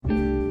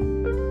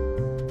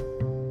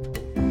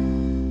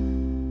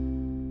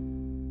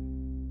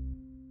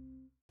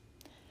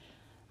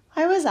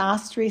was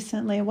asked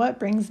recently what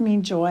brings me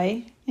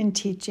joy in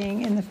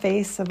teaching in the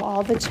face of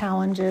all the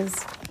challenges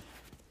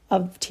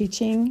of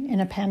teaching in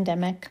a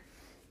pandemic.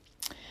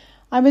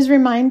 I was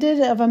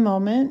reminded of a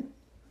moment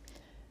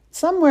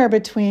somewhere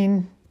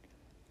between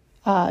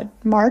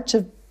March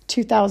of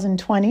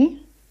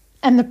 2020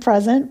 and the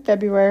present,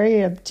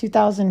 February of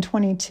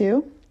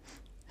 2022.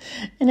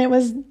 And it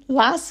was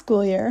last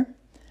school year.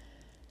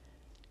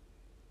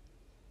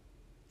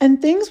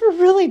 And things were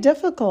really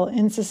difficult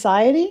in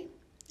society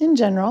in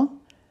general,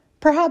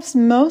 perhaps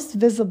most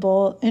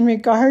visible in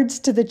regards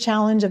to the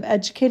challenge of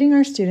educating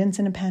our students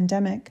in a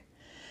pandemic.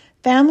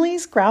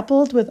 Families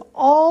grappled with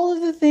all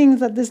of the things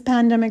that this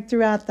pandemic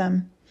threw at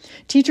them.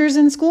 Teachers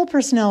and school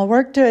personnel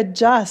worked to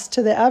adjust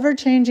to the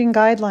ever-changing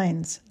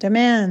guidelines,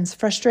 demands,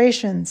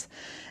 frustrations,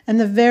 and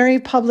the very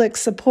public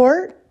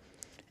support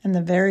and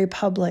the very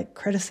public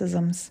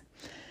criticisms.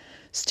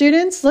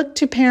 Students looked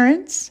to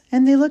parents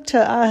and they looked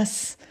to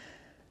us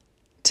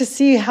to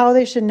see how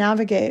they should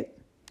navigate.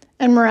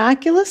 And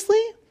miraculously,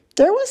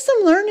 there was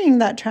some learning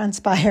that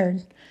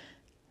transpired.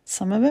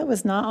 Some of it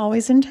was not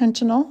always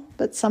intentional,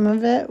 but some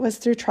of it was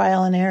through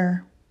trial and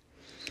error.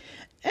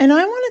 And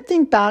I want to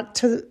think back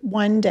to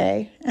one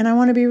day, and I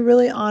want to be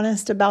really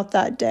honest about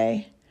that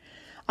day.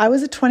 I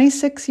was a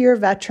 26-year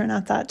veteran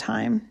at that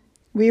time.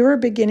 We were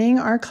beginning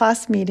our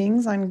class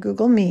meetings on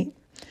Google Meet.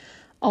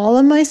 All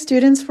of my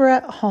students were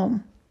at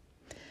home,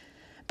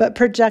 but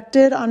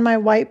projected on my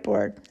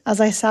whiteboard as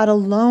I sat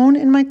alone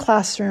in my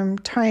classroom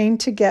trying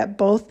to get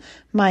both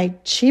my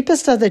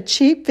cheapest of the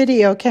cheap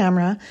video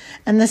camera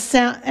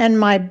and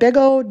my big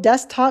old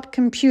desktop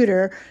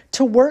computer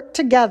to work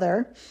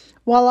together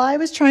while I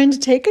was trying to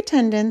take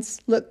attendance,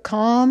 look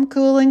calm,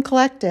 cool, and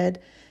collected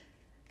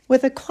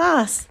with a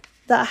class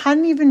that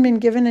hadn't even been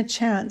given a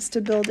chance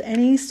to build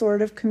any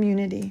sort of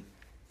community.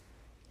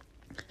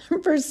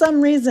 For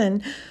some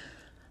reason,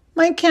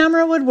 my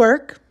camera would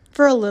work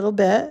for a little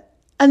bit,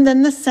 and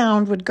then the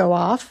sound would go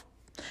off,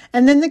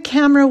 and then the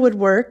camera would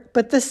work,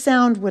 but the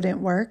sound wouldn't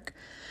work.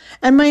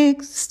 And my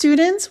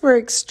students were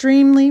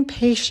extremely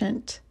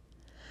patient.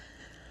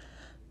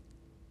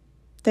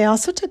 They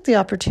also took the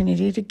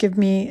opportunity to give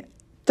me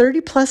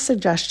 30 plus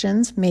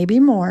suggestions, maybe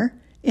more,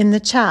 in the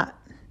chat.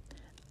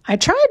 I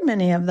tried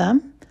many of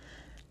them.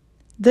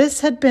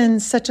 This had been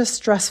such a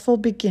stressful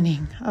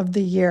beginning of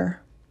the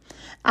year.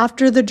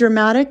 After the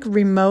dramatic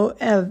remote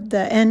of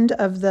the end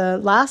of the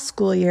last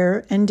school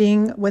year,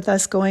 ending with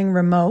us going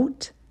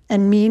remote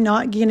and me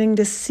not getting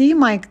to see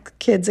my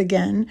kids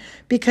again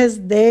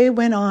because they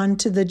went on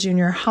to the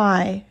junior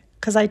high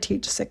because I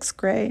teach 6th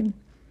grade.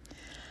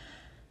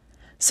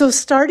 So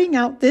starting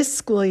out this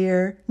school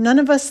year, none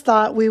of us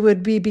thought we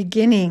would be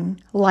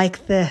beginning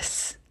like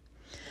this.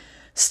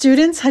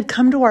 Students had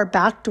come to our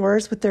back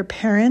doors with their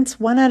parents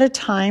one at a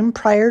time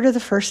prior to the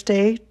first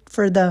day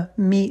for the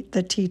meet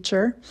the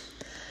teacher.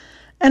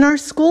 And our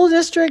school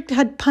district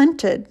had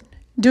punted,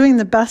 doing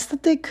the best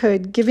that they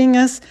could, giving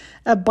us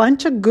a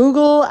bunch of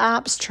Google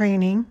Apps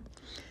training.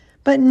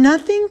 But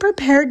nothing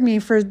prepared me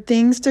for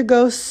things to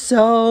go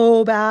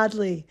so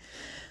badly.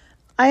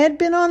 I had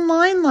been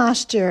online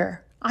last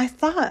year. I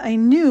thought I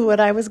knew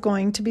what I was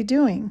going to be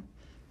doing.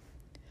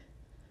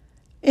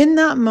 In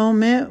that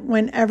moment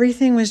when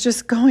everything was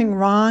just going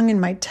wrong and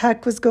my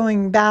tech was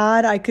going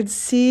bad, I could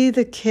see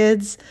the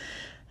kids'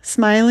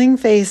 smiling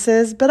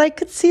faces, but I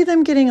could see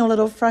them getting a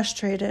little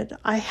frustrated.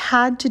 I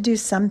had to do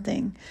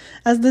something.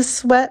 As the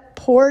sweat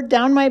poured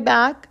down my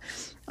back,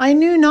 I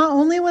knew not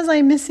only was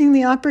I missing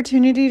the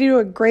opportunity to do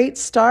a great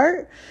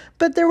start,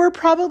 but there were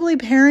probably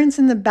parents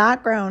in the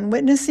background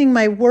witnessing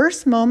my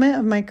worst moment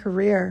of my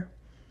career.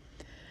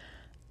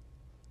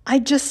 I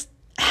just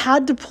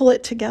had to pull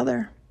it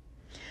together.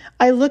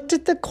 I looked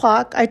at the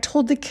clock. I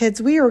told the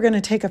kids we were going to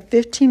take a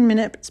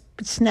 15-minute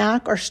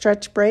snack or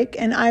stretch break,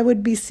 and I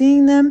would be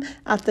seeing them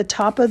at the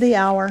top of the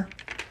hour.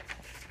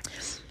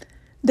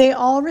 They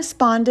all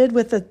responded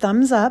with a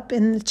thumbs up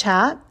in the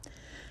chat.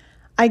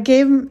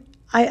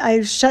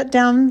 I shut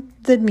down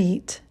the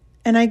meet,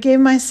 and I gave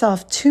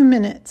myself 2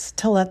 minutes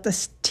to let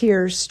the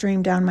tears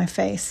stream down my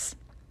face.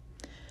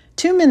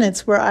 2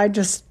 minutes where I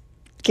just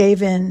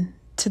gave in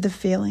to the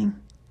feeling.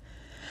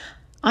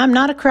 I'm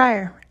not a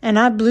crier, and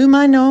I blew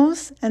my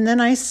nose, and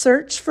then I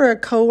searched for a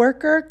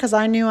coworker because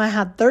I knew I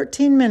had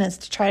 13 minutes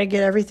to try to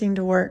get everything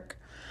to work.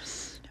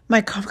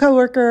 My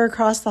coworker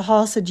across the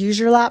hall said, use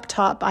your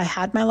laptop. I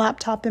had my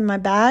laptop in my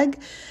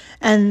bag,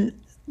 and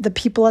the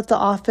people at the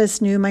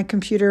office knew my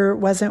computer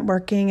wasn't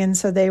working, and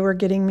so they were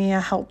getting me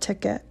a help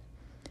ticket.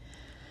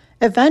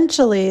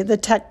 Eventually, the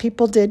tech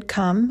people did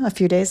come a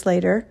few days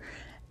later,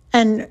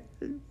 and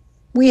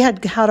we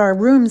had our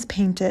rooms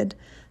painted.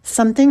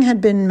 Something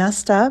had been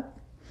messed up,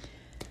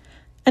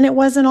 and it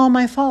wasn't all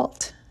my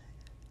fault.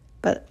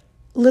 But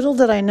little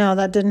did I know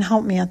that didn't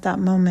help me at that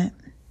moment.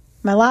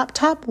 My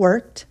laptop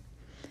worked,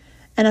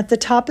 and at the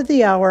top of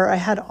the hour, I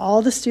had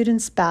all the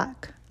students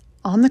back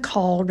on the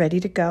call,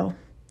 ready to go.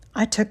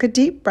 I took a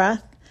deep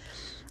breath,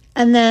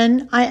 and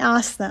then I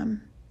asked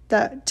them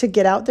to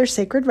get out their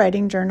sacred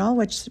writing journal,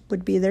 which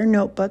would be their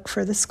notebook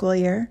for the school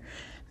year,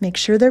 make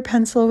sure their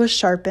pencil was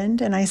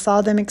sharpened, and I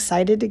saw them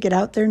excited to get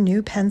out their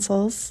new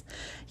pencils.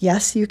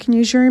 Yes, you can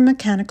use your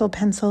mechanical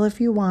pencil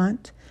if you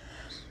want.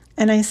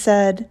 And I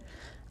said,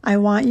 I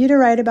want you to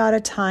write about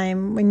a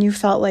time when you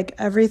felt like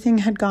everything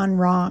had gone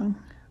wrong,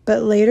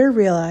 but later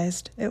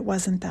realized it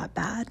wasn't that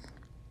bad.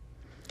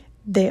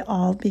 They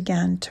all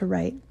began to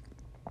write.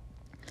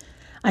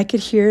 I could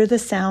hear the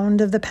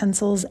sound of the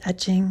pencils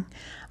etching.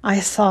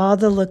 I saw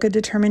the look of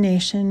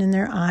determination in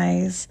their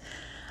eyes.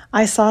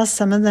 I saw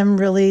some of them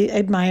really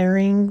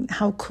admiring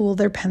how cool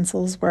their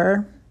pencils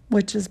were,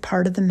 which is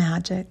part of the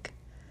magic.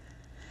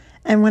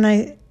 And when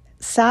I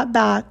sat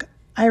back,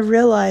 I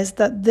realized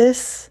that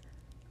this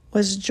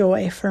was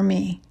joy for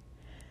me.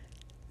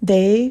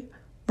 They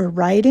were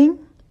writing.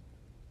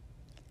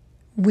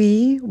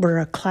 We were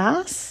a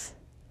class.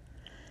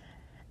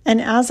 And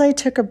as I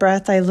took a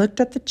breath, I looked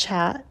at the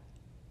chat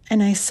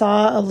and I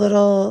saw a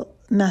little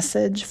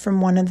message from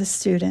one of the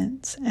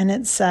students, and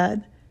it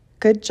said,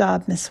 "Good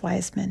job, Miss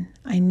Wiseman.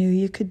 I knew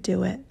you could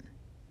do it."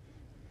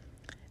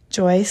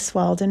 Joy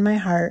swelled in my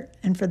heart,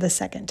 and for the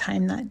second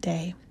time that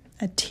day,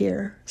 a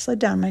tear slid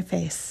down my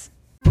face.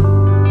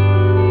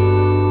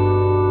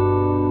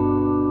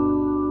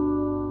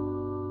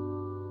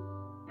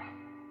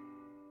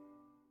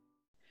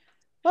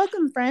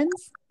 Welcome,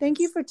 friends. Thank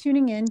you for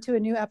tuning in to a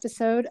new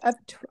episode of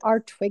our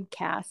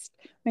Twigcast.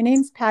 My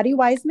name's Patty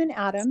Wiseman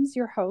Adams,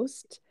 your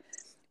host,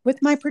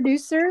 with my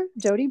producer,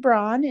 Jody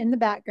Braun, in the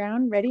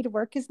background, ready to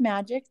work his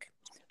magic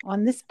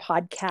on this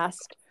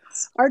podcast.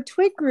 Our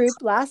Twig group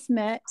last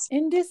met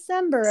in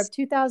December of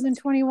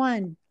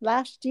 2021,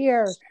 last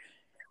year,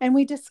 and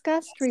we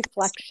discussed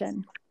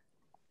reflection.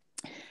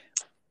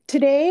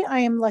 Today, I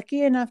am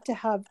lucky enough to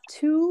have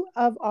two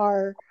of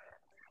our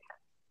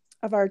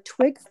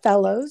Twig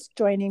fellows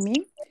joining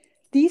me.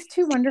 These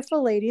two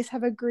wonderful ladies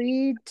have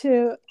agreed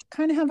to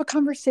kind of have a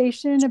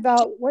conversation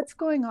about what's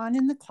going on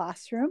in the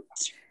classroom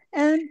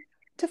and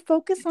to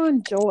focus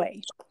on joy.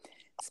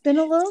 It's been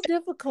a little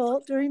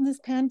difficult during this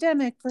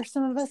pandemic for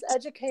some of us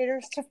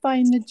educators to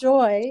find the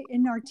joy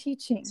in our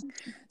teaching.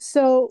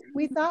 So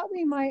we thought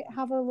we might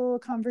have a little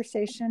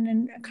conversation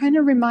and kind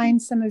of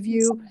remind some of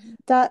you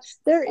that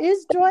there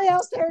is joy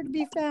out there to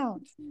be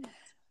found.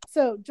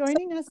 So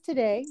joining us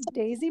today,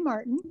 Daisy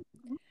Martin.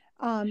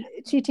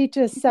 She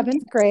teaches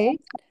 7th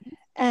grade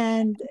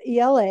and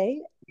ELA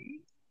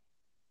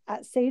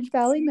at Sage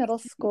Valley Middle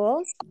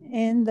School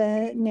in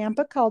the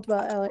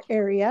Nampa-Caldwell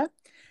area.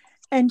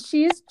 And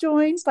she is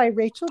joined by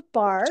Rachel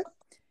Barr,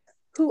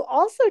 who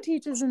also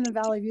teaches in the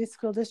Valley View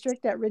School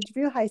District at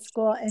Ridgeview High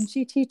School. And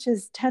she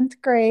teaches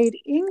 10th grade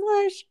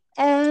English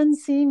and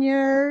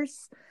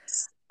seniors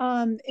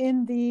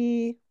in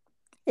the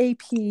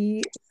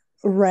AP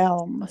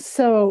realm.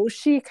 So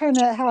she kind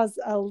of has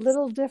a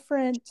little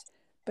different,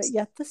 but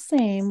yet the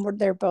same, where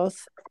they're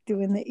both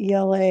doing the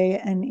ELA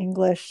and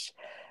English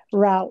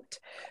route.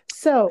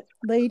 So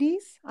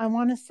ladies, I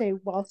want to say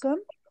welcome.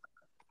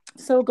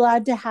 So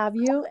glad to have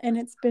you. And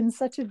it's been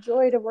such a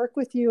joy to work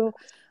with you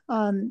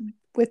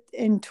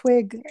in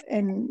Twig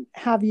and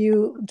have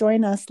you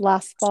join us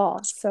last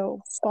fall.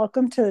 So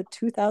welcome to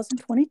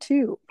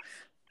 2022.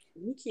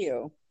 Thank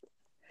you.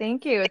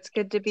 Thank you. It's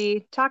good to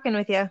be talking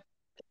with you.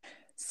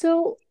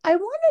 So I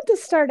wanted to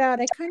start out,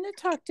 I kind of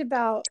talked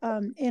about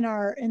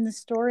in the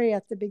story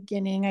at the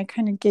beginning, I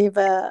kind of gave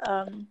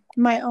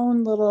my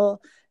own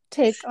little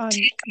take on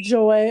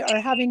joy, or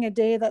having a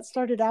day that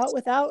started out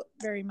without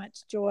very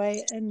much joy,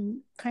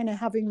 and kind of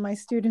having my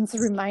students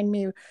remind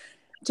me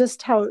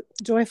just how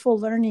joyful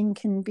learning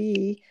can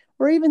be,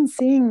 or even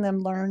seeing them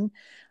learn.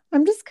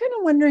 I'm just kind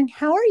of wondering,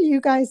 how are you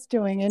guys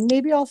doing? And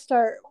maybe I'll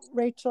start,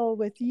 Rachel,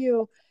 with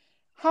you.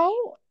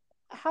 How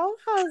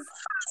has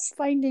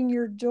finding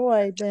your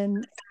joy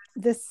been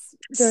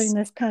during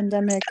this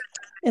pandemic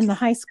in the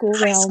high school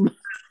realm?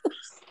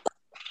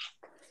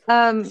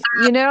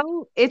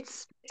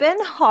 It's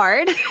been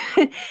hard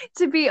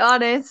to be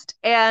honest.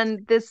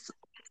 And this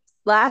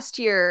last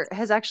year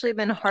has actually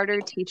been harder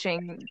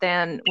teaching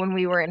than when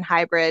we were in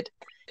hybrid.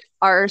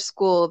 Our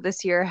school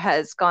this year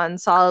has gone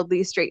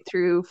solidly straight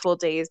through, full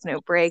days,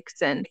 no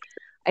breaks. And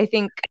I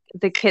think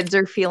the kids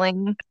are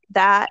feeling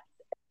that,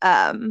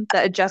 the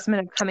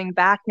adjustment of coming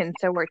back. And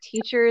so are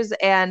teachers.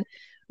 And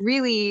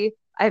really,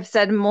 I've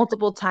said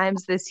multiple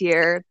times this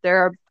year, there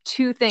are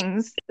two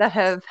things that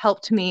have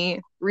helped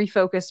me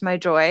refocus my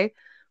joy.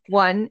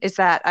 One is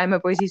that I'm a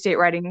Boise State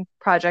Writing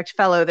Project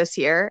fellow this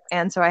year,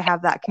 and so I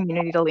have that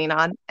community to lean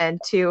on. And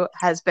two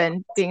has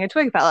been being a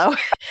Twig fellow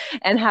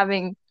and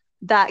having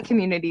that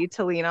community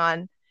to lean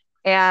on.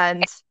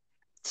 And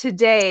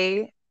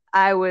today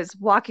I was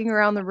walking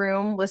around the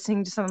room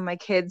listening to some of my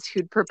kids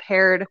who'd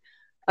prepared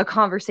a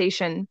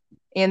conversation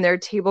in their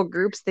table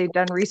groups. They'd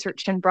done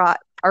research and brought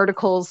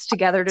articles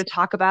together to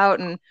talk about,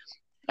 and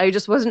I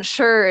just wasn't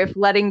sure if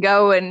letting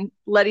go and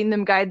letting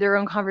them guide their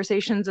own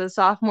conversations as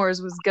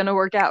sophomores was going to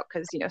work out,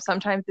 because,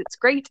 sometimes it's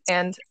great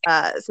and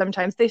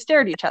sometimes they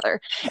stare at each other.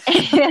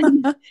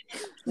 And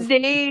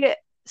they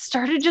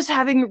started just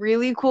having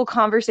really cool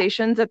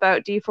conversations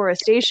about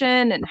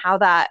deforestation and how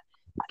that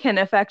can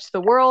affect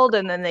the world.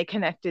 And then they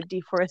connected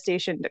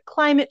deforestation to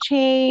climate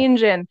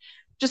change and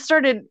just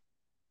started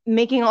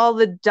making all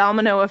the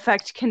domino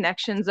effect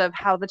connections of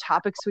how the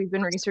topics we've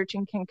been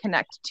researching can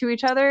connect to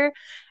each other.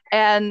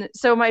 And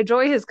so my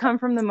joy has come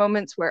from the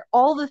moments where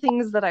all the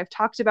things that I've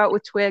talked about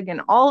with Twig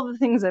and all of the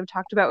things I've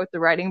talked about with the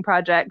writing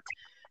project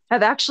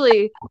have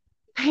actually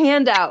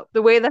panned out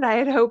the way that I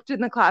had hoped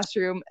in the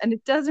classroom. And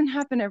it doesn't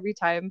happen every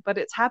time, but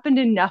it's happened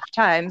enough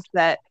times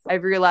that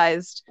I've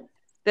realized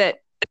that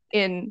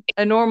in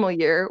a normal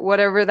year,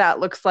 whatever that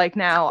looks like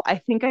now, I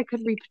think I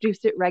could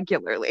reproduce it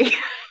regularly.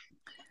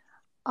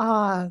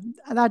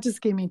 That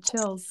just gave me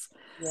chills.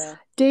 Yeah.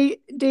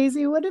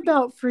 Daisy, what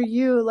about for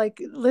you?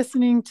 Like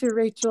listening to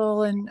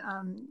Rachel and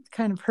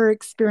kind of her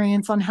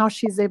experience on how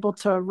she's able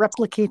to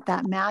replicate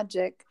that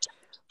magic.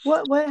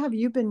 What have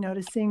you been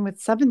noticing with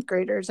seventh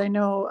graders? I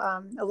know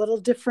a little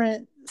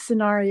different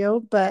scenario,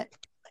 but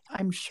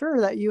I'm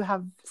sure that you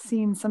have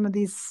seen some of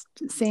these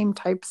same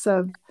types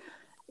of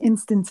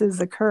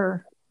instances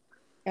occur.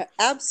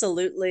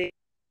 Absolutely.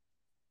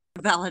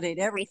 Validate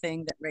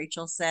everything that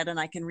Rachel said. And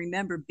I can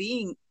remember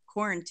being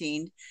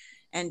quarantined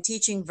and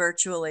teaching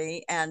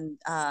virtually and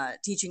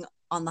teaching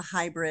on the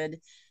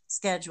hybrid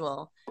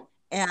schedule.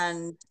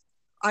 And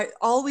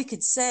all we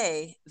could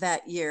say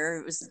that year,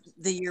 it was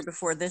the year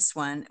before this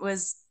one,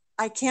 was,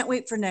 I can't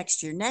wait for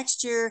next year.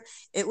 Next year,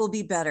 it will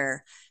be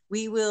better.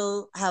 We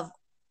will have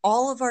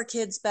all of our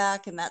kids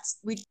back, and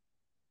we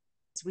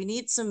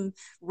need some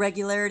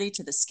regularity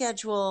to the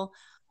schedule.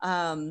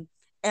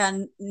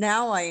 And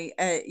now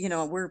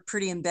we're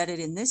pretty embedded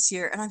in this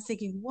year, and I'm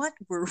thinking, what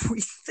were we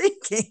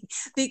thinking?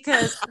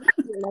 Because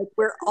I feel like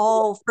we're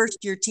all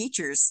first year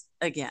teachers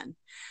again.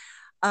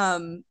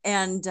 But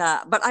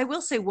I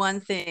will say one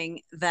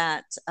thing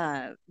that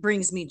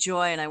brings me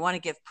joy, and I want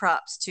to give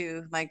props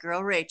to my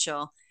girl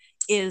Rachel,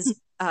 is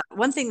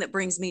one thing that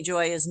brings me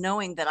joy is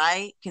knowing that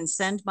I can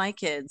send my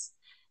kids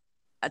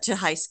to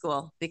high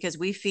school because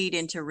we feed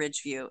into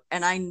Ridgeview,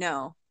 and I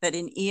know that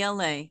in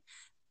ELA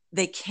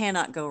they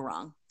cannot go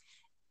wrong.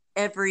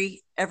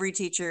 Every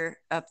teacher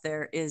up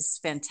there is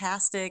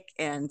fantastic,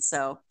 and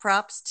so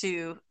props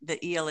to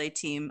the ELA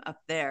team up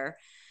there.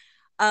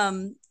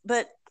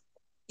 But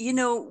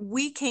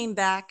we came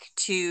back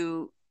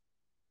to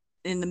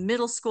in the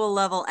middle school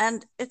level,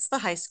 and it's the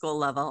high school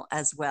level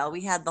as well.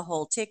 We had the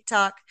whole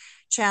TikTok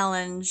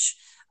challenge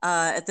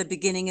at the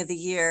beginning of the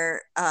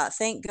year.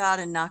 Thank God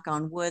and knock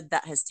on wood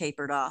that has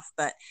tapered off.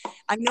 But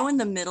I know in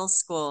the middle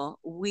school,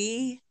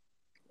 we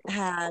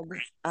had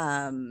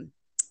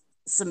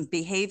some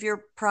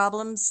behavior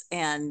problems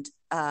and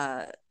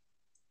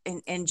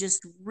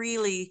just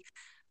really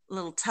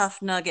little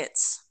tough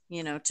nuggets,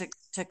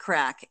 to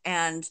crack.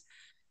 And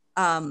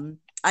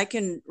I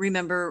can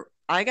remember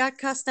I got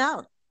cussed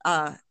out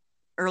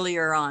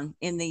earlier on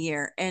in the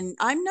year, and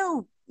I'm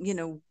no,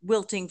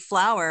 wilting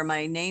flower,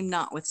 my name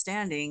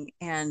notwithstanding.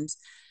 And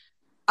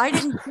I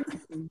didn't,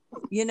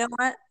 you know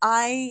what?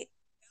 I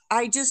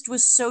just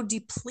was so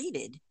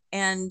depleted.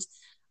 And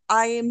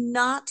I am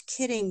not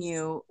kidding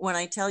you when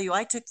I tell you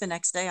I took the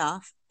next day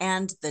off.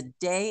 And the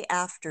day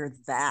after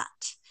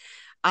that,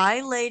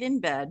 I laid in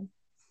bed.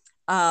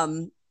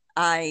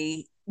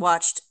 I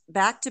watched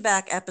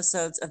back-to-back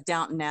episodes of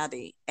Downton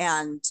Abbey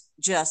and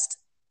just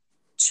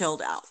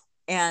chilled out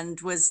and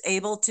was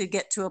able to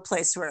get to a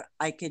place where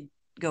I could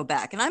go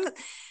back. And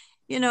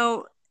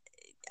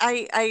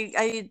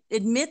I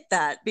admit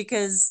that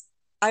because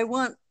I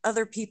want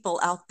other people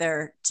out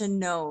there to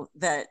know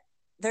that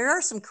there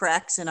are some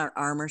cracks in our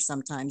armor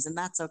sometimes, and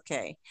that's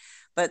okay.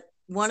 But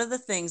one of the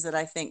things that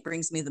I think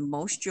brings me the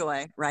most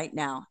joy right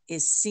now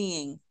is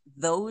seeing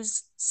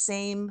those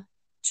same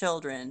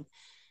children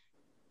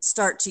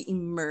start to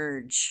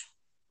emerge.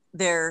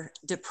 Their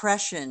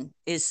depression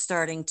is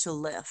starting to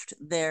lift.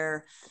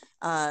 They're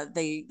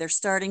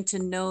starting to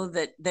know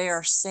that they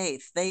are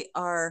safe. They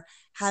are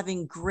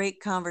having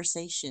great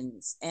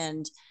conversations,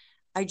 and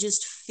I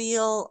just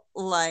feel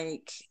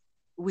like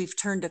we've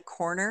turned a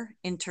corner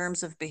in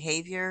terms of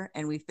behavior,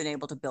 and we've been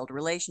able to build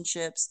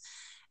relationships.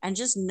 And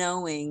just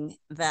knowing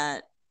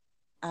that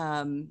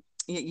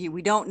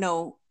we don't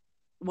know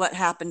what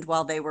happened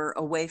while they were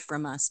away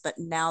from us, but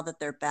now that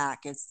they're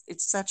back, it's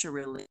such a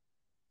relief.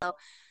 So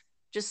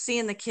just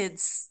seeing the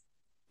kids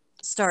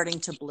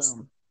starting to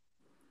bloom.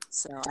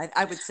 So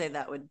I would say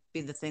that would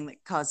be the thing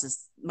that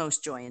causes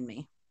most joy in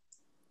me.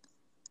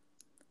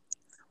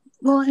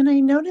 Well, and I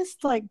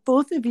noticed like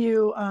both of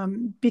you,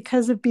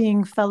 because of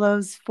being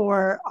fellows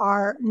for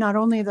not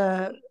only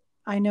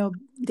I know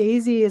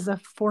Daisy is a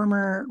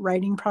former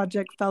writing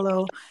project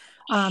fellow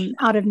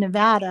out of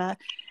Nevada,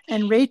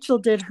 and Rachel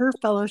did her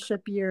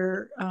fellowship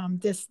year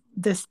this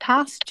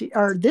past year,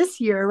 or this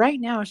year.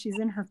 Right now, she's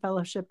in her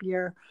fellowship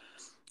year.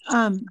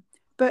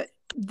 But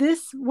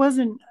this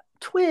wasn't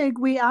Twig.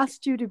 We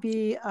asked you to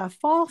be a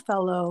fall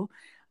fellow,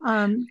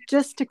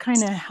 just to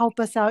kind of help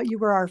us out. You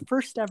were our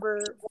first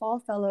ever fall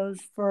fellows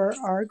for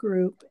our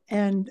group.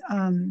 And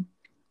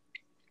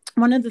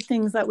one of the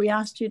things that we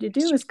asked you to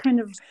do is kind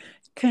of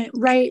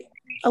write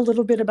a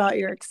little bit about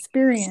your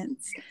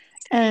experience.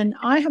 And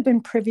I have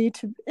been privy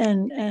to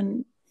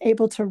and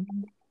able to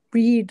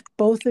read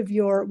both of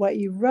what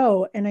you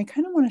wrote. And I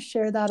kind of want to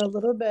share that a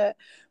little bit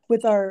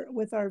with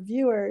our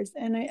viewers.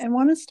 And I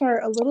want to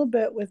start a little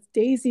bit with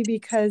Daisy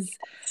because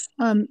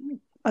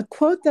a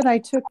quote that I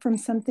took from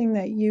something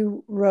that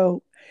you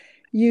wrote,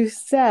 you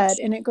said,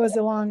 and it goes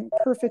along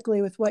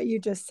perfectly with what you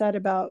just said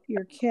about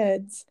your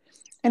kids.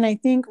 And I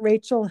think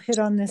Rachel hit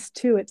on this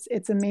too.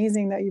 It's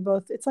amazing that you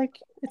both, it's like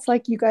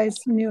you guys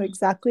knew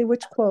exactly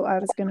which quote I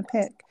was going to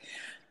pick.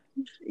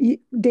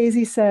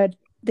 Daisy said,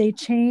 they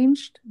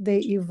changed, they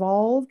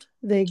evolved,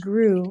 they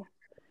grew.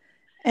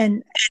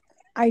 And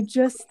I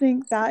just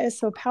think that is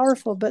so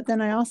powerful. But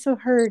then I also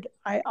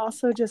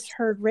just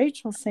heard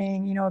Rachel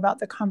saying, about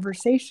the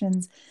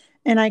conversations,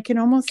 and I can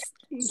almost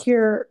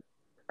hear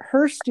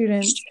her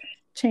students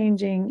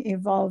changing,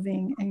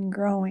 evolving, and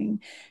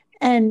growing.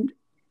 And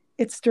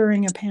it's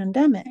during a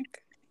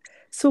pandemic.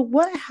 So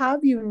what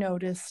have you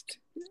noticed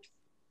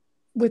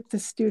with the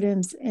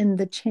students in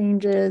the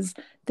changes,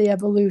 the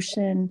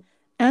evolution,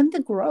 and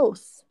the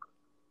growth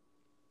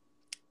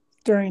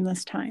during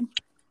this time?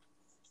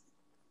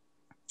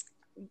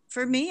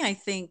 For me, I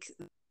think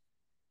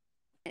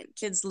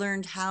kids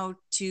learned how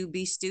to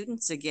be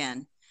students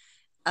again.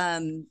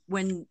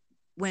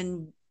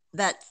 When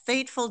that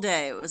fateful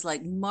day, it was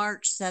like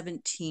March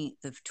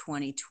 17th of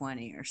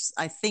 2020, or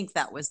I think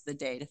that was the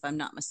date, if I'm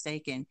not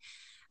mistaken,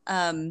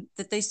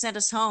 that they sent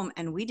us home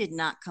and we did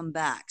not come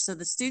back. So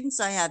the students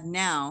I have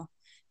now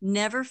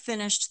never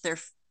finished their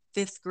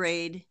 5th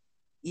grade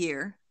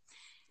year.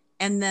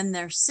 And then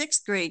their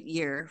 6th grade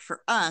year,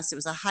 for us, it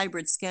was a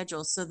hybrid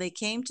schedule. So they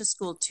came to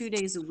school 2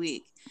 days a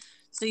week.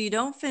 So you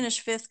don't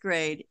finish 5th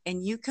grade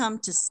and you come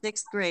to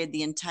 6th grade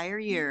the entire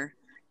year,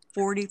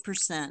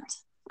 40%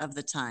 of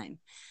the time.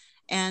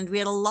 And we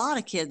had a lot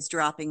of kids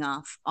dropping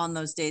off on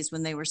those days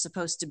when they were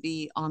supposed to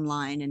be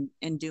online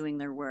and doing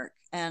their work.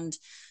 And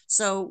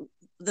so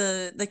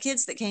the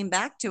kids that came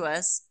back to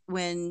us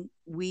when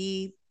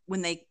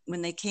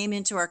they came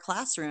into our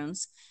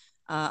classrooms,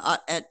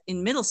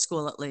 in middle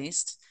school at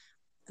least,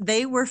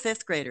 they were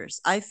 5th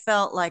graders. I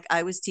felt like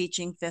I was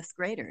teaching 5th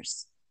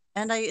graders,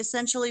 and I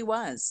essentially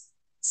was.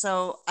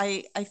 So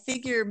I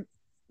figure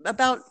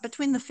about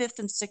between the 5th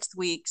and 6th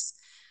weeks,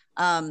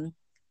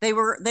 they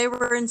were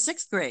in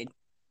 6th grade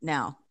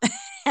now,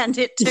 and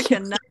it took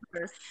another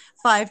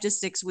 5 to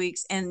 6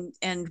 weeks. And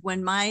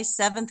when my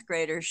 7th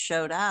graders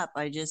showed up,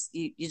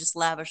 you just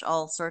lavish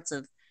all sorts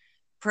of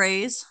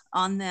praise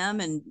on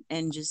them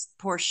and just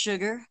pour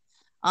sugar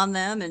on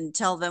them and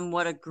tell them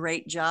what a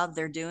great job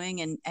they're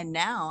doing. And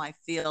now I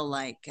feel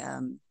like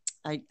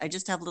I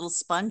just have little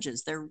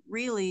sponges. They're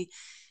really,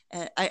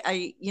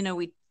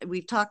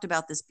 we've talked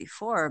about this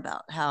before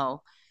about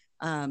how,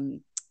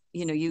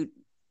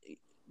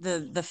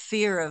 the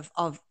fear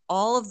of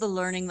all of the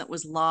learning that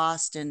was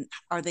lost, and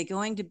are they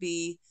going to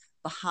be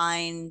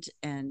behind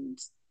and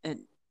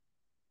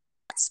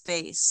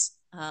space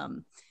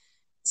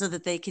so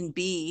that they can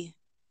be,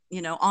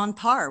 on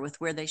par with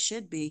where they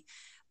should be.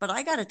 But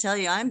I got to tell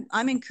you,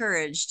 I'm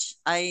encouraged.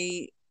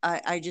 I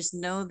just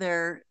know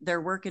they're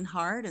working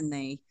hard, and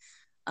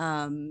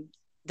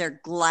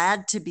they're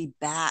glad to be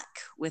back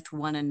with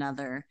one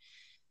another.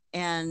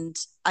 And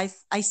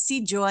I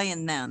see joy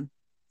in them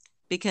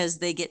because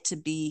they get to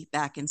be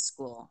back in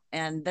school,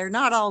 and they're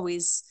not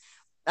always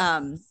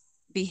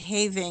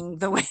behaving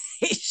the way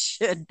they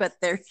should, but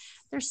they're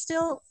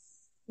still,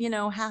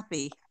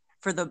 happy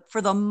for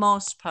the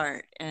most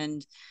part.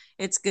 And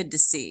it's good to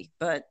see.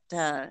 But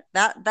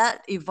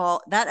that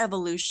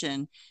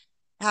evolution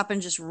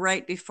happened just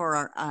right before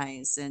our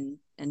eyes, and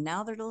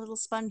now they're the little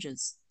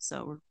sponges.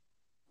 So we're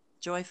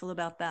joyful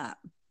about that.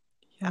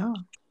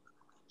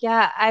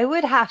 Yeah, I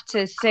would have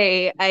to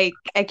say I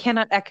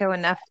cannot echo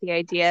enough the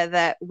idea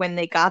that when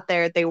they got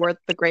there, they were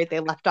the grade they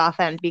left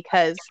off in,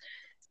 because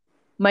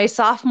my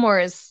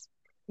sophomores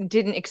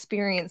didn't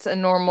experience a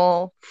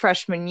normal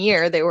freshman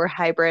year. They were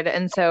hybrid.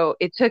 And so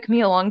it took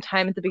me a long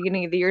time at the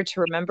beginning of the year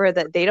to remember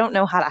that they don't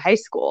know how to high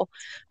school.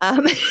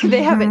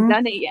 They haven't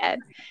done it yet.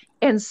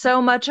 And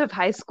so much of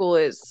high school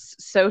is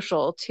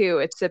social too.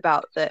 It's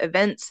about the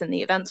events, and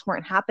the events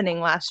weren't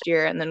happening last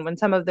year. And then when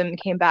some of them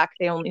came back,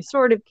 they only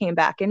sort of came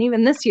back. And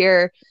even this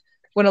year,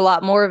 when a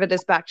lot more of it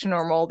is back to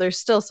normal, there's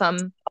still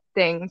some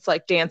things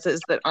like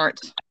dances that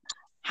aren't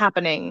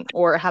happening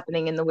or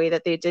happening in the way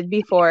that they did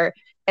before.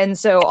 And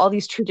so all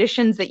these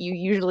traditions that you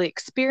usually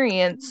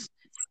experience,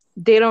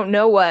 they don't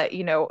know what,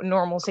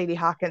 normal Sadie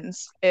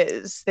Hawkins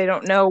is. They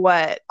don't know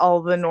what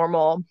all the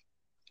normal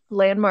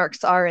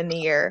landmarks are in the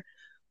year.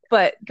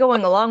 But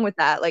going along with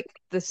that, like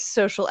the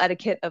social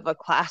etiquette of a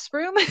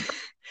classroom,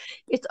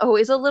 it's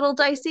always a little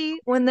dicey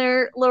when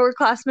they're lower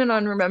classmen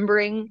on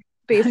remembering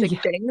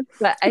basic things.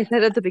 But I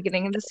said at the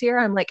beginning of this year,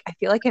 I'm like, I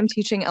feel like I'm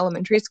teaching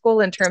elementary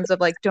school in terms of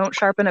like, don't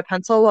sharpen a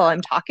pencil while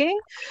I'm talking.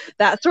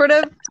 That sort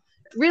of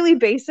really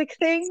basic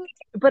thing.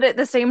 But at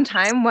the same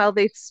time, while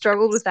they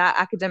struggled with that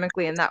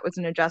academically, and that was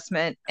an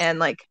adjustment, and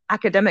like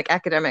academics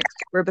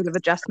were a bit of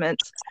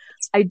adjustments,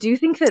 I do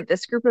think that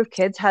this group of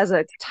kids has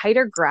a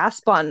tighter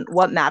grasp on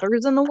what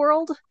matters in the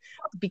world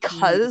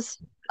because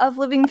of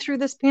living through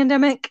this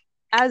pandemic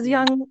as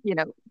young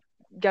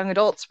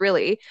adults,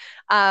 really.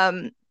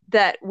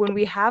 That when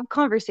we have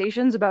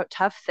conversations about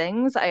tough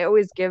things, I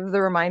always give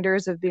the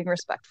reminders of being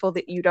respectful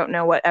that you don't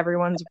know what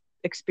everyone's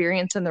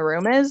experience in the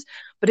room is,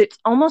 but it's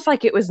almost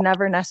like it was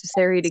never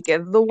necessary to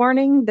give the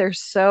warning. They're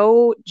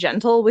so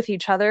gentle with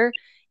each other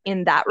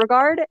in that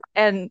regard,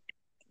 and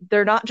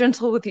they're not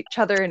gentle with each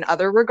other in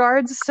other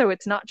regards. So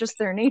it's not just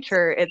their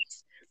nature,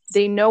 it's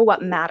they know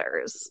what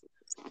matters.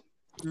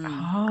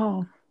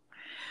 Oh,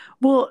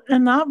 well,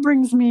 and that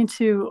brings me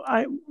to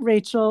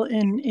Rachel,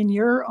 in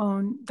your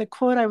own, the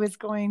quote I was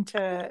going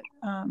to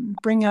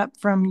bring up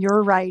from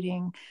your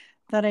writing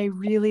that I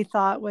really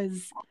thought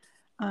was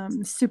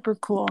super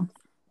cool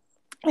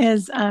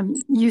is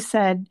you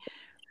said,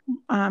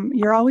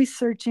 you're always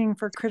searching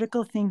for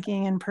critical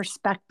thinking and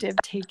perspective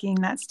taking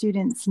that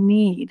students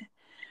need,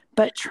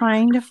 but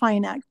trying to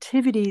find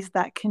activities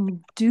that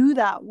can do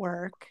that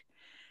work.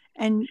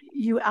 And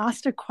you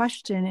asked a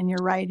question in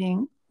your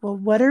writing, well,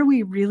 what are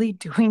we really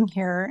doing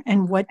here?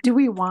 And what do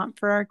we want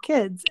for our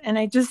kids? And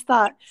I just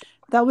thought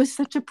that was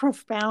such a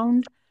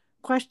profound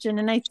question.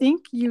 And I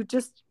think you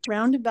just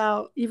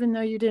roundabout, even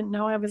though you didn't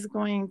know I was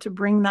going to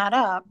bring that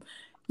up,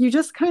 you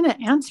just kind of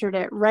answered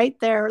it right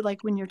there.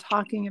 Like when you're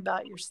talking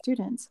about your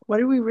students, what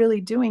are we really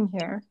doing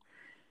here?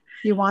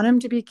 You want them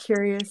to be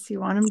curious.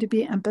 You want them to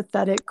be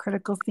empathetic,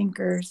 critical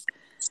thinkers.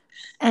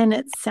 And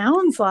it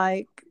sounds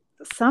like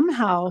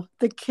somehow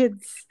the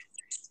kids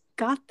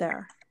got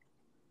there,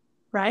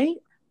 right?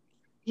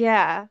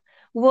 Yeah.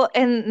 Well,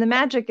 and the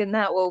magic in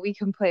that, well, we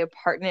can play a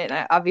part in it.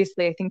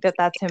 Obviously, I think that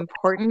that's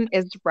important,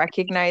 is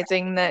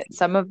recognizing that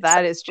some of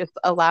that is just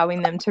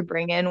allowing them to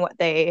bring in what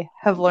they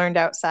have learned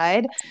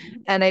outside.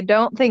 And I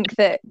don't think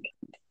that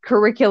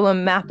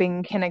curriculum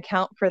mapping can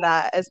account for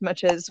that as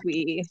much as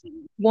we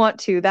want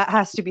to. That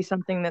has to be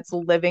something that's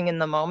living in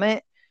the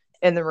moment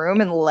in the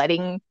room and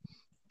letting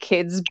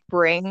kids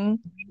bring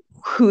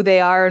who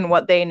they are and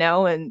what they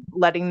know and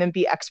letting them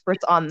be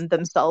experts on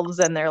themselves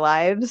and their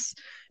lives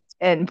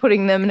and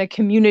putting them in a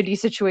community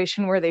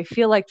situation where they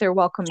feel like they're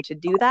welcome to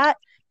do that.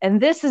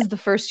 And this is the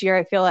first year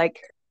I feel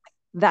like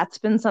that's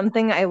been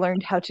something I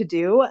learned how to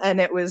do. And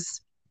it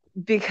was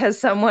because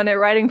someone at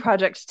Writing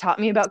Project taught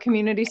me about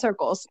community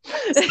circles.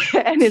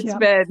 And it's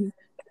been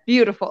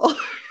beautiful.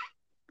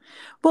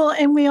 Well,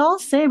 and we all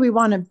say we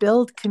want to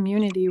build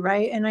community,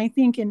 right? And I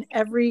think in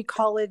every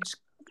college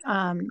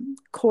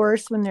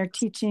course, when they're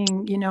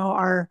teaching,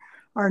 our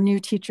new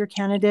teacher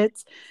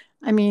candidates,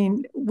 I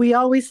mean, we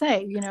always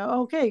say,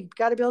 okay,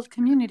 got to build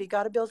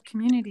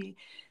community.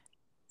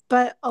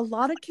 But a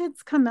lot of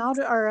kids come out,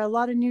 or a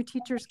lot of new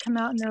teachers come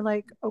out and they're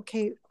like,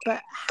 okay,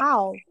 but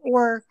how?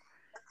 Or,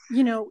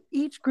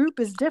 each group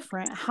is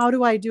different. How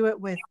do I do it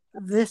with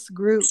this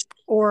group,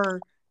 or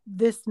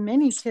this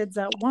many kids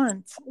at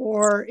once,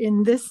 or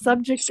in this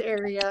subject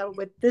area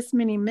with this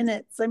many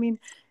minutes? I mean,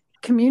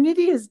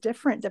 community is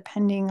different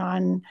depending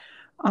on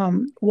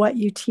what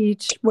you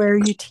teach, where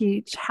you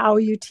teach, how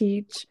you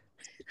teach,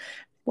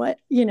 what,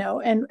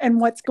 and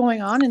what's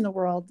going on in the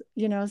world,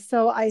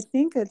 So I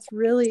think it's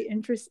really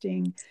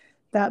interesting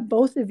that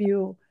both of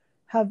you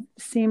have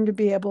seemed to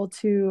be able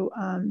to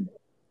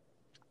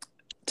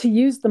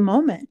use the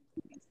moment,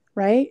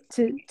 right?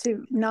 To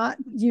not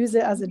use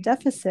it as a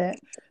deficit,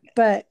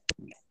 but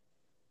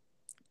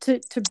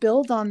to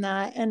build on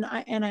that. And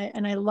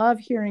I love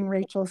hearing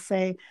Rachel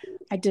say,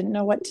 I didn't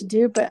know what to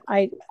do, but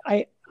I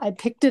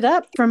picked it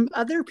up from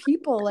other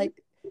people. Like,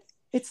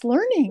 it's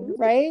learning,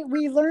 right?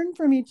 We learn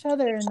from each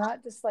other, and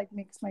that just like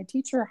makes my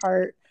teacher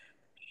heart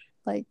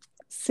like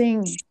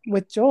sing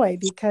with joy,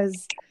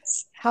 because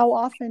how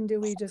often do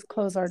we just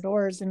close our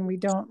doors and we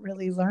don't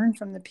really learn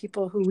from the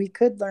people who we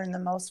could learn the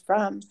most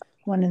from,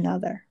 one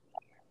another?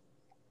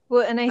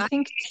 Well, and I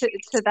think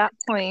to that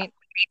point,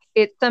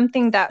 it's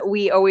something that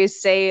we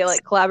always say,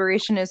 like,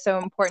 collaboration is so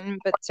important,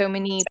 but so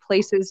many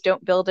places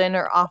don't build in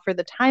or offer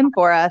the time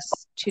for us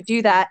to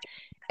do that.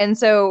 And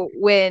so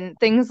when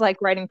things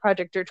like Writing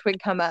Project or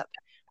Twig come up,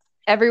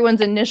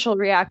 everyone's initial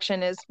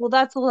reaction is, well,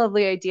 that's a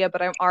lovely idea,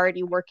 but I'm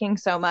already working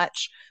so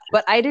much.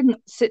 But I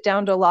didn't sit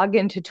down to log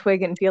into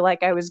Twig and feel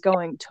like I was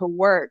going to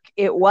work.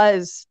 It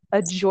was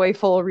a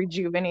joyful,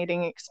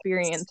 rejuvenating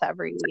experience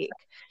every week.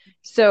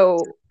 So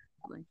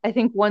I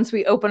think once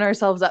we open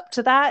ourselves up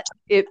to that,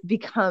 it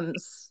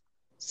becomes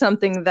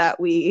something that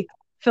we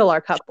fill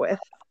our cup with.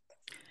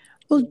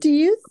 Well, do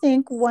you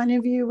think one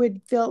of you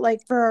would feel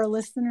like, for our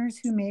listeners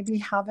who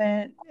maybe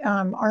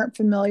aren't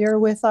familiar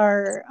with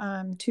our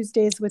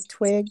Tuesdays with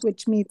Twig,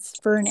 which meets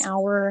for an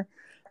hour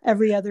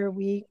every other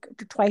week,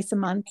 twice a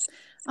month,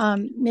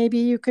 maybe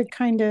you could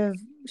kind of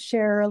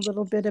share a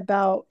little bit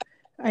about,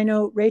 I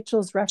know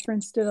Rachel's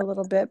referenced it a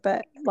little bit,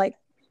 but like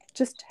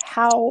just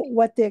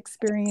what the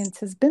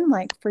experience has been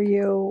like for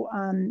you,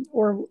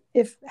 or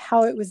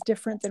how it was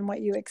different than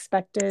what you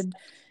expected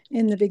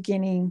in the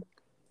beginning,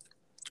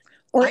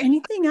 or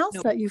anything else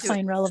No, that you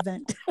find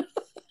relevant?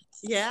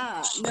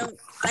 yeah, no,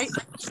 I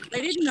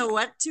didn't know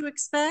what to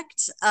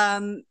expect.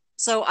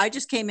 So I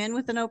just came in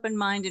with an open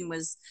mind and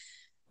was,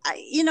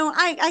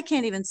 I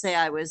can't even say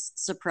I was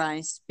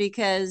surprised,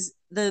 because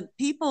the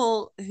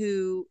people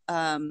who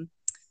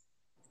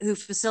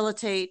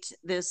facilitate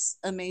this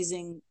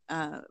amazing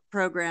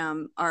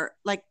program are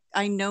like,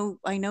 I know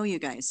you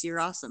guys, you're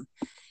awesome.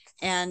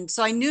 And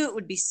so I knew it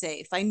would be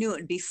safe. I knew it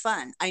would be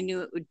fun. I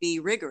knew it would be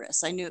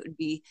rigorous. I knew it would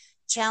be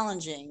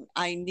challenging.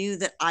 I knew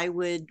that I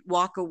would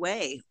walk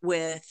away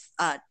with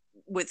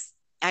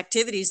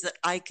activities that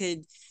I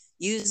could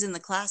use in the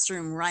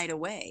classroom right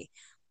away.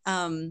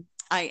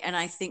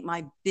 I think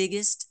my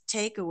biggest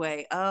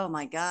takeaway, oh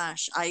my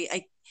gosh,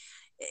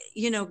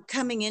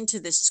 coming into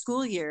this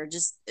school year,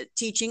 just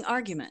teaching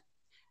argument,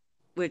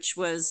 which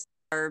was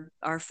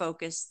our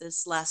focus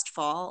this last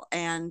fall,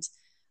 and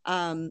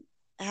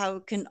how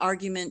can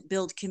argument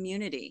build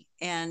community?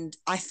 And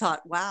I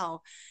thought,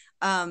 wow,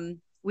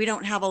 we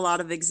don't have a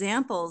lot of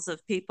examples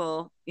of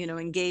people,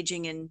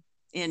 engaging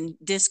in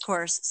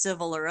discourse,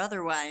 civil or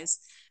otherwise,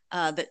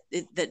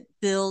 that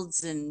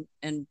builds and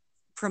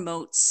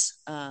promotes,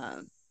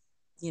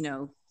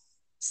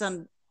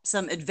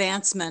 some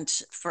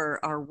advancement for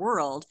our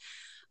world,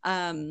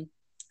 um,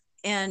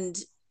 and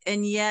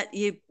yet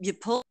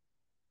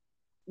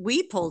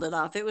we pulled it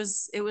off. It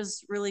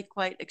was really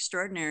quite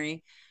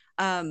extraordinary.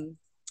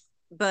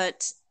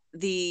 But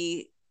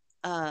the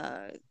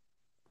I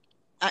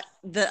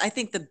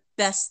think the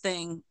best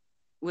thing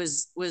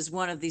was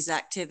one of these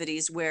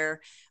activities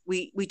where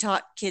we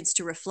taught kids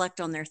to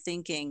reflect on their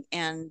thinking,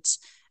 and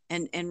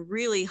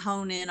really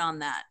hone in on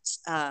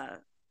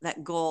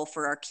that goal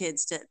for our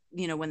kids to,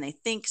 when they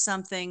think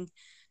something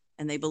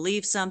and they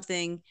believe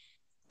something,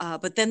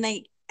 but then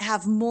they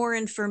have more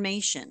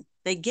information,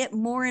 they get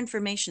more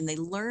information, they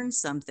learn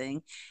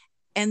something,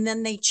 and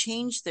then they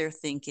change their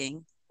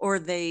thinking, or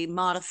they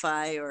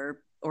modify or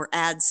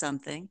add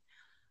something.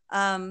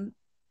 And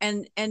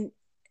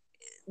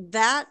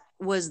that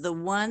was the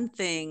one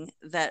thing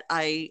that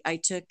I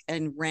took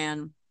and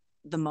ran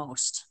the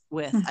most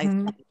with. I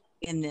think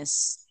in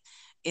this,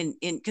 in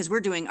because we're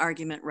doing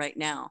argument right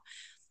now,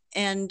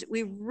 and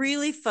we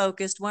really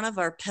focused. One of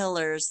our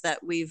pillars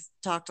that we've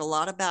talked a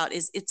lot about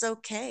is it's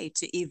okay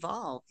to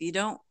evolve. You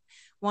don't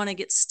want to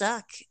get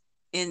stuck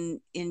in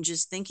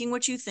just thinking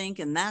what you think,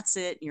 and that's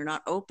it. You're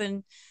not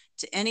open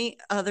to any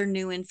other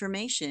new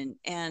information.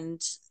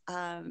 And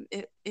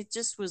it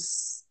just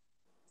was,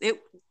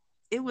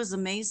 it was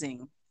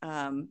amazing.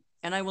 And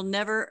I will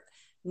never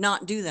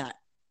not do that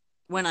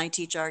when I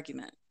teach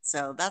argument.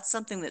 So that's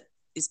something that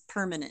is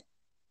permanent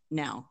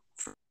now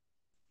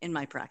in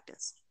my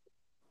practice.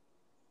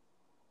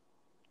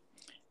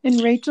 And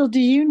Rachel,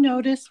 do you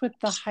notice with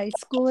the high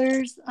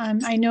schoolers?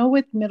 I know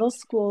with middle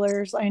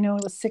schoolers, I know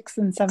it was 6th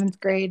and 7th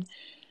grade.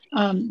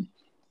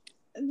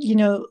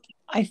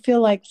 I feel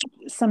like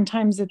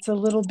sometimes it's a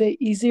little bit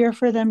easier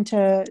for them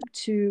to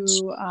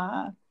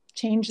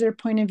change their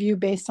point of view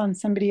based on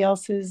somebody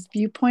else's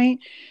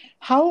viewpoint.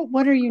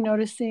 What are you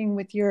noticing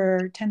with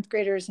your 10th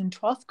graders and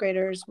 12th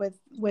graders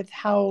with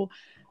how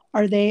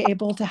are they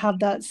able to have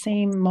that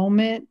same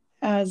moment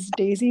as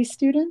Daisy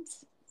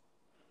students?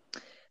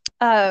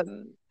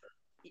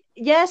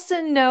 Yes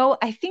and no.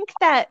 I think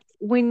that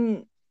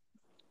when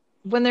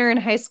they're in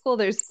high school,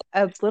 there's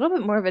a little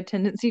bit more of a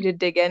tendency to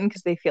dig in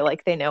because they feel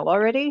like they know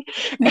already.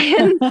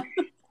 And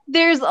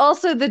there's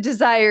also the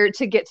desire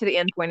to get to the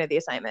end point of the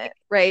assignment,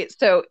 right?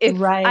 So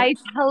if I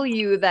tell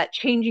you that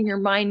changing your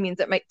mind means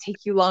it might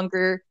take you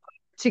longer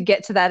to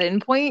get to that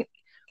end point,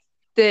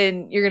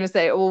 then you're going to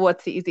say, well,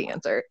 what's the easy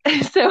answer?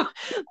 So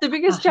the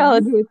biggest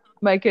challenge with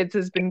my kids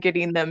has been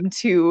getting them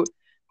to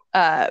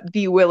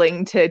be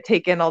willing to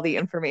take in all the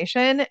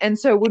information. And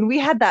so when we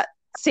had that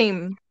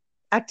same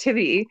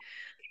activity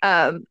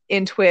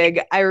in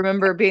Twig, I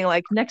remember being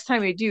like, next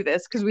time we do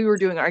this, because we were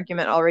doing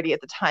argument already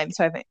at the time,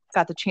 so I haven't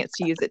got the chance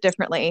to use it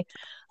differently.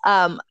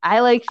 I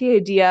like the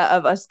idea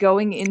of us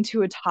going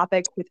into a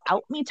topic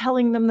without me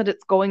telling them that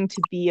it's going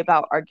to be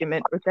about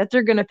argument or that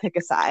they're going to pick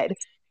a side,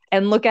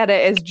 and look at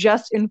it as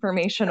just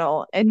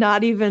informational and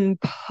not even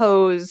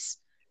pose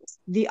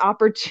the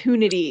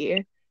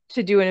opportunity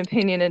to do an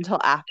opinion until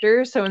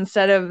after. So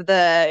instead of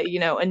the,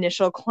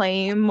 initial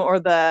claim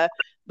or the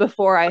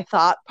before I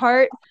thought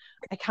part,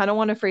 I kind of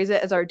want to phrase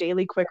it as our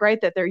daily quick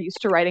write that they're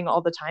used to writing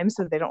all the time,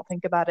 so they don't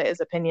think about it as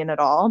opinion at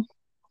all.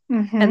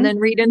 And then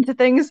read into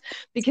things,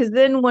 because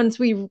then once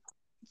we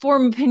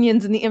form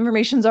opinions and the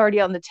information's already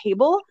on the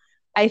table,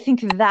 I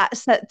think that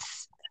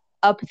sets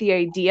up the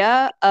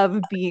idea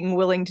of being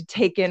willing to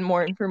take in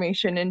more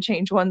information and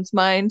change one's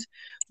mind.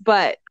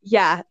 But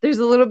yeah, there's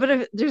a little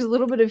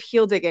bit of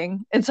heel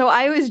digging. And so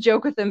I always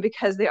joke with them,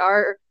 because they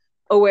are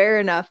aware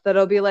enough that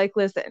I'll be like,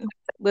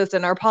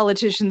 listen, our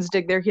politicians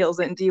dig their heels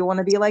in. Do you want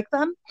to be like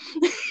them?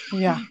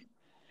 Yeah.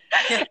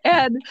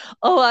 And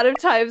a lot of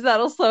times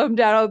that'll slow them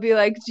down. I'll be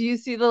like, do you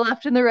see the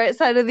left and the right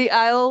side of the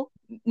aisle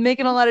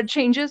making a lot of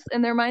changes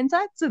in their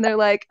mindsets? And they're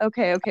like,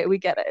 okay, we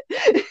get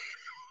it.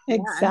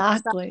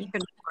 Exactly.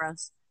 For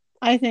us.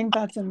 I think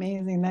that's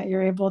amazing that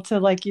you're able to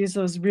like use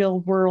those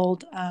real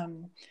world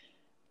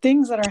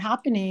things that are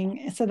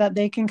happening so that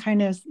they can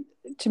kind of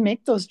to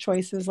make those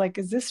choices. Like,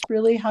 is this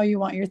really how you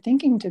want your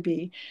thinking to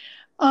be?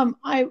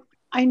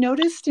 I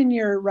noticed in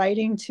your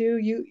writing too,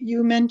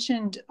 you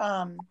mentioned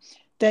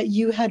that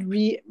you had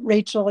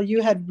Rachel,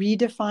 you had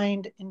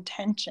redefined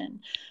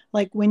intention,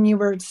 like when you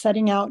were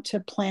setting out to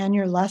plan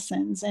your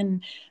lessons.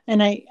 And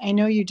I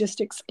know you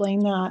just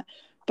explained that,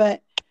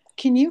 but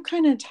can you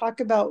kind of talk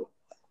about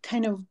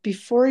kind of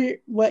before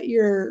what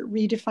your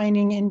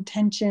redefining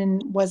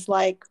intention was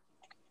like,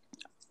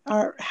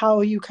 or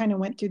how you kind of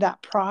went through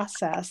that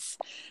process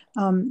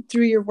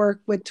through your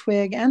work with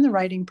Twig and the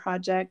writing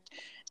project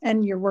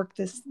and your work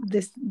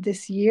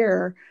this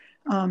year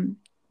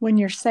when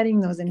you're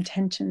setting those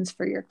intentions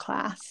for your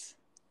class?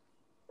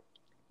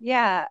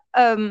 Yeah,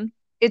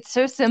 it's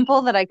so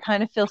simple that I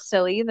kind of feel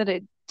silly that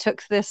it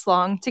took this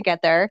long to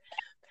get there.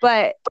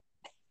 But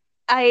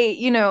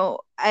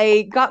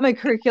I got my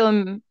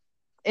curriculum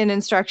in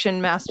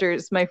instruction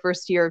masters my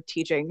first year of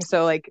teaching.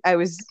 So like I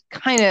was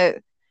kind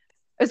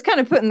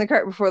of putting the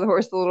cart before the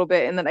horse a little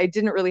bit, and that I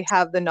didn't really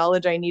have the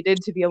knowledge I needed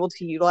to be able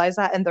to utilize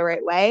that in the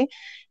right way.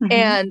 Mm-hmm.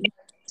 And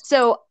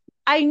so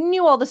I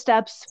knew all the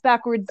steps,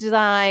 backward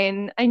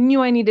design. I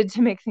knew I needed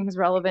to make things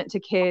relevant to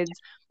kids,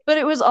 but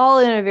it was all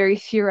in a very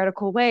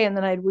theoretical way. And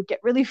then I would get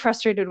really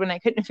frustrated when I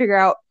couldn't figure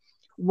out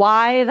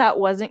why that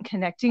wasn't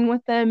connecting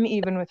with them,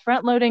 even with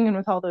front loading and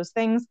with all those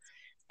things.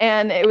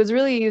 And it was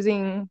really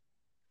using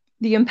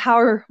the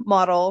Empower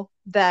model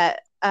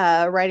that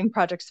writing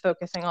project's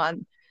focusing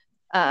on.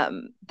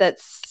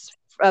 That's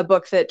a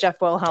book that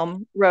Jeff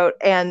Wilhelm wrote,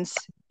 and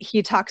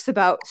he talks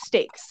about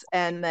stakes,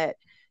 and that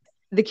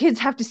the kids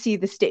have to see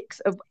the stakes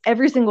of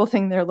every single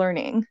thing they're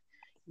learning,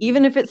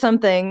 even if it's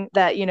something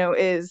that,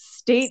 is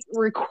state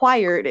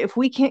required. If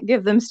we can't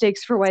give them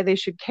stakes for why they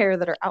should care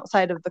that are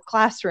outside of the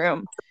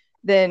classroom,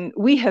 then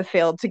we have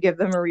failed to give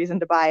them a reason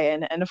to buy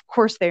in. And of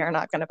course they are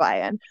not going to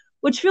buy in,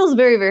 which feels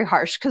very, very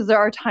harsh, because there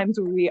are times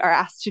where we are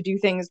asked to do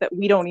things that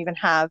we don't even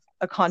have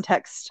a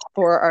context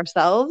for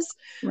ourselves.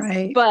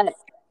 Right. But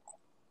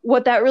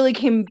what that really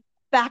came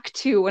back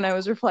to when I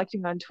was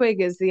reflecting on Twig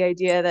is the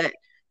idea that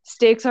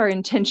stakes are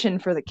intention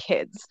for the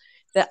kids,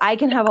 that I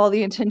can have all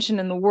the intention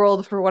in the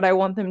world for what I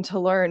want them to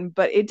learn,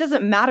 but it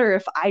doesn't matter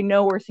if I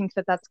know or think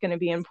that that's going to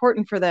be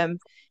important for them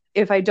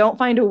if I don't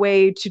find a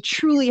way to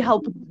truly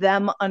help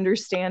them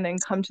understand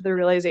and come to the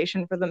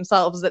realization for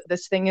themselves that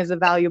this thing is a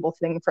valuable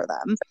thing for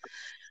them.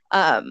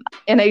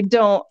 And I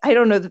don't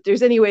know that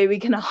there's any way we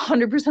can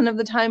 100% of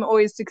the time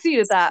always succeed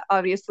at that,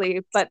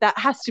 obviously, but that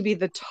has to be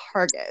the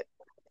target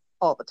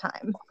all the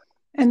time.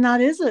 And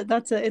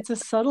it's a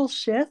subtle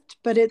shift,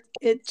 but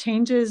it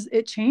changes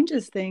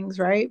things,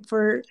 right?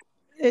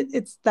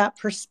 It's that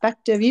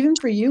perspective, even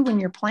for you when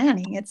you're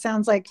planning. It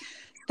sounds like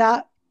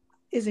that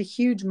is a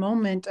huge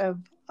moment of,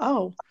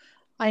 oh,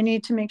 I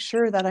need to make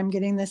sure that I'm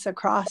getting this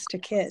across to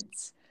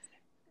kids.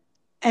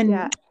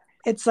 And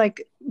It's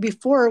like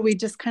before we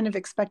just kind of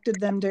expected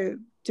them to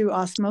do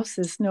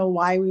osmosis, know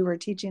why we were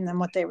teaching them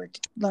what they were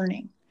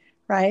learning,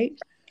 right?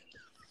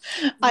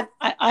 I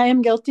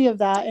am guilty of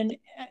that, and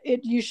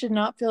you should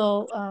not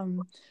feel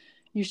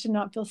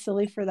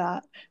silly for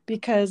that,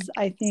 because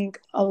I think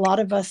a lot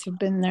of us have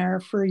been there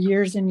for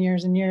years and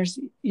years and years.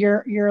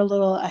 You're a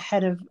little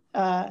ahead of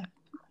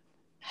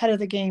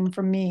the game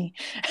from me,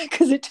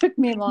 because it took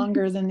me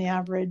longer than the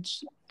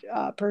average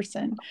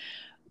person.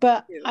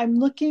 But I'm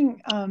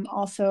looking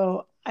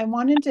also. I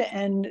wanted to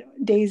end,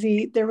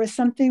 Daisy. There was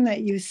something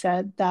that you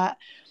said that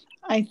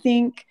I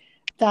think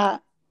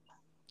that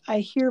I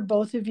hear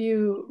both of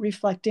you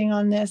reflecting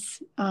on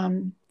this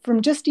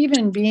from just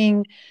even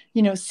being,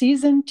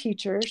 seasoned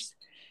teachers,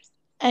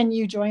 and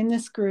you join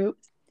this group.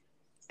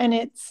 And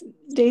it's,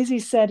 Daisy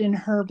said in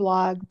her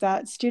blog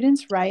that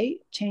students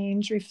write,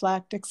 change,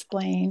 reflect,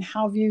 explain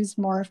how views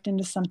morphed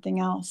into something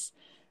else.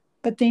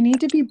 But they need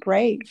to be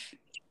brave.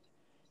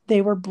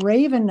 They were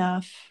brave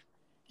enough.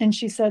 And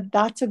she said,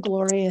 that's a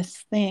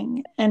glorious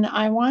thing. And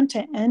I want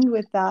to end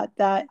with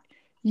that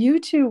you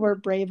two were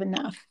brave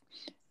enough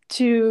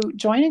to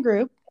join a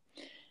group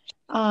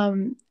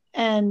and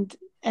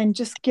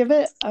just give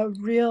it a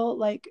real,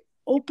 like,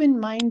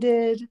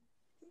 open-minded,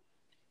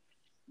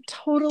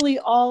 totally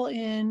all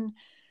in,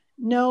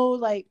 no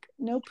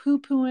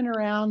poo-pooing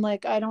around,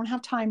 like, I don't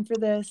have time for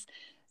this.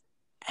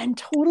 And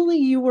totally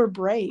you were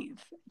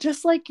brave,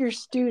 just like your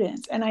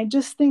students. And I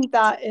just think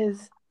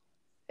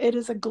it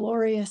is a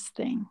glorious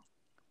thing.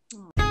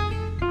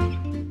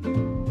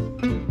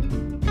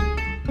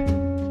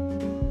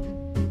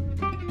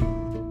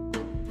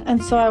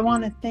 And so I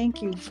want to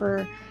thank you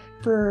for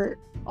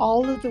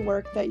all of the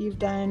work that you've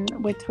done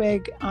with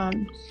Twig.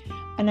 And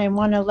I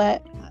want to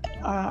let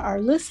our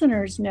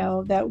listeners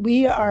know that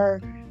we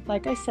are,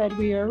 like I said,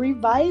 we are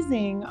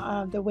revising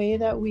the way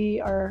that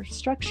we are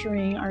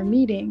structuring our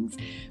meetings.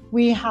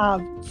 We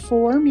have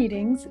 4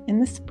 meetings in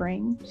the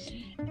spring,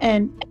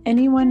 and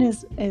anyone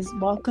is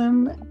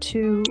welcome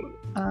to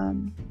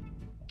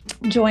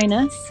join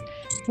us.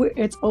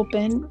 It's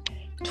open.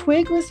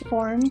 Twig was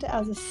formed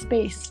as a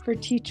space for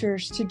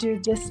teachers to do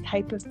this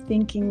type of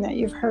thinking that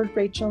you've heard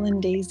Rachel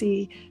and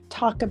Daisy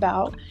talk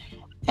about.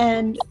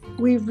 And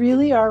we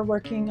really are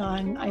working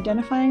on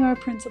identifying our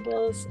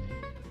principles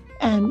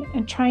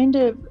and trying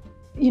to,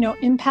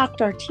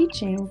 impact our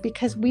teaching,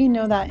 because we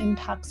know that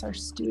impacts our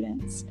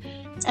students.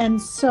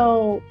 And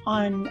so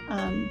on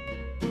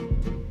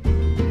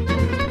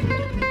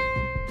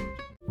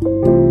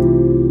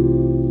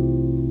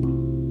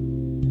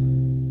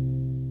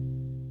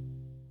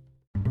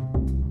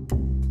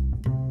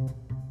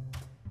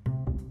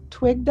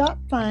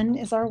twig.fun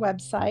is our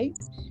website.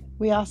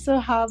 We also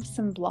have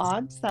some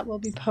blogs that will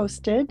be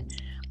posted,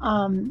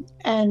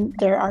 and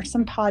there are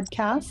some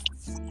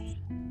podcasts.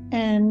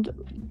 And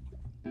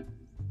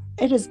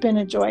it has been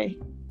a joy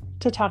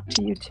to talk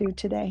to you two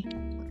today.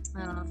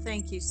 Oh,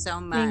 thank you so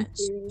much.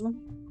 Thank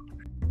you.